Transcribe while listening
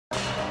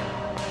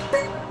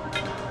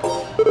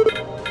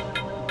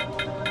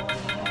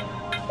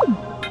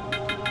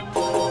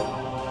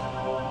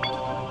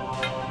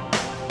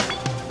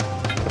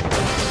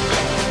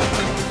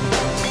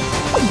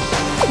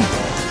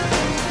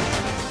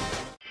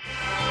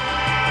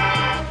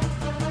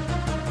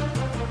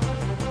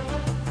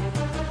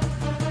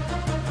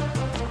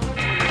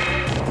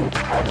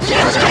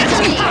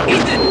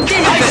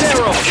Demon Fist!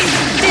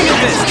 Demon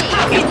Fist!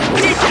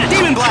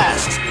 Demon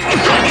Blast!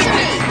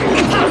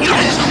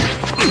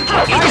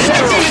 Ice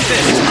Arrow! Demon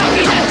Fist!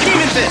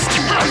 Demon Fist!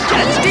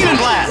 Demon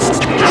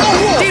Blast!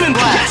 Demon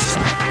Blast!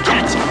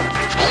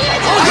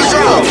 Ice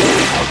Arrow!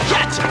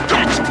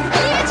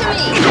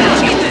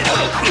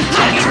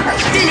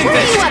 Demon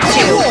Fist!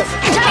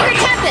 Tiger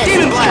Tempest!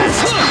 Demon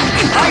Blast!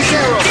 Ice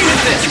Arrow! Demon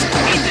Fist!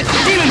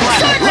 Demon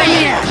Blast! Sword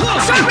Rain!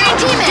 Sword Rain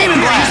Demon! Demon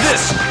Blast!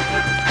 This!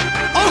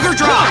 Ogre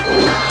Drop!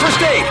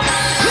 First Aid!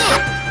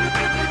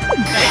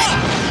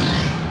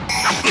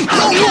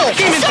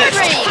 Demon Sword Fist!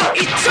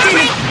 Rain! Sword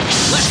Rain!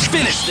 Let's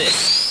finish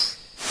this!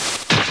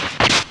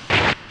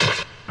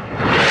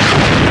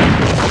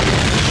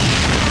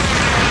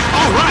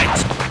 All right!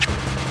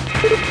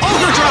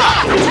 Ogre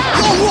Drop!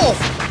 Go Wolf!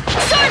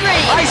 Sword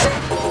Rain! Ice!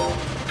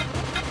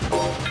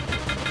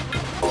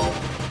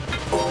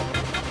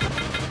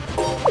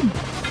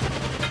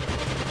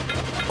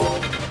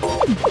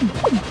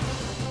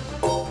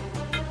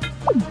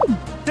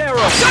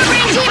 Arrow! Sword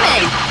Rain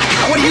Demon!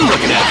 What are you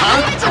looking at,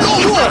 huh? Go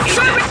Wolf!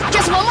 Sword Rain!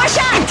 Just one more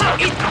shot!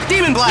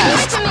 Demon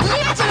Blast!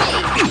 Leave it to me!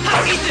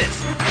 Eat this!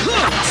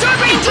 Sword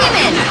Rain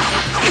Demon!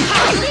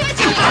 Leave it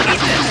to me!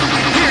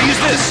 Here,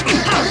 use this!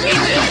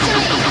 Leave it to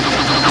me!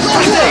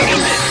 First Aid!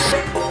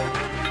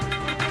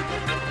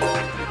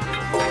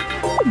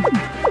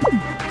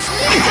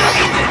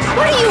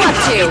 What are you up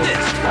to?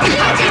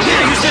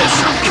 Here, use this!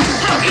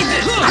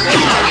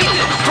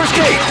 First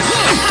Aid!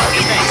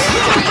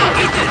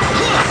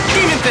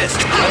 Demon Fist!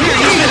 Here,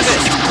 use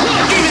this!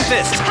 Demon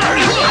Fist!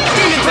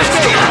 Demon Fist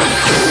Aid!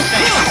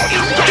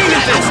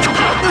 Demon Fist!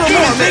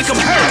 Demon Fist! Make them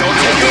hurt! Don't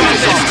take your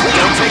eyes off!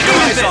 Don't take your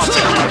eyes off!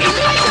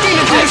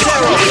 Demon Fist!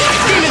 Arrow!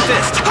 Demon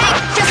Fist!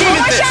 Just one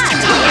more shot!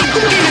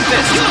 Demon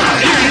Fist!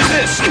 Here, use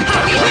this!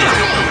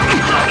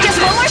 Just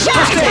one more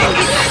shot! First Aid!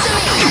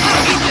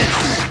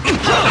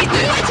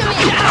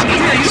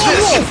 Here, use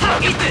this!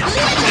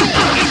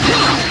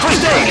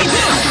 First Aid!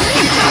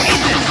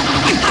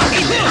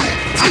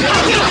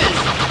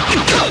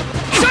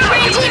 Sword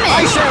Rain Demon!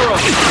 Ice Arrow!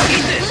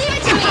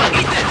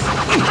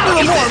 A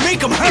little more, make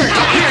them hurt!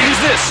 Here,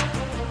 use this!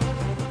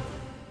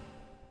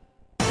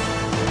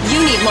 You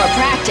need more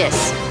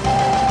practice.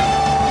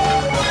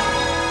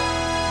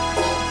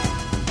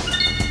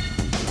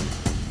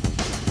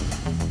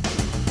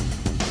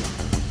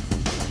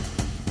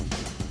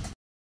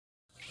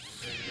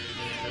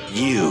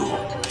 You.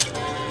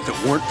 If it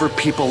weren't for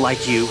people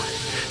like you,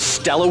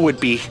 Stella would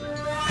be...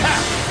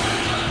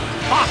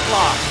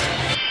 Vaclav!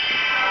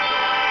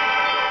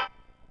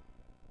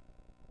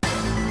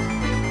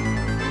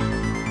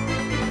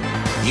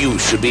 You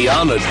should be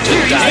honored to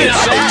die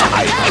so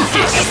tight.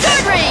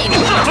 Sword Rain!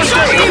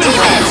 Sword Rain Demon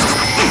Fist!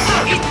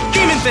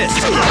 Demon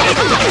Fist!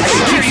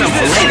 Keep some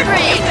for Sword later!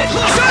 Rain!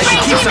 Sword Rain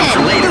Keep some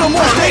for Demon! later!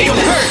 More make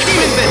them hurt!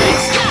 Demon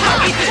Fist!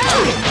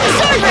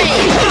 Sword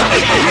Rain!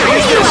 What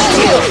are you up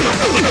to?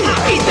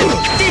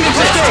 Demon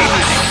Fist!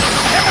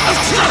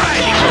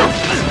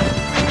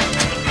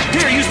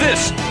 Here, use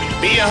this!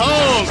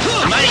 Behold,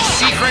 my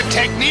secret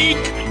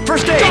technique.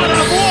 First Aid! God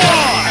of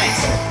War!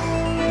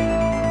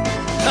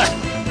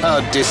 How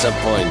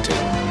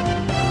disappointing.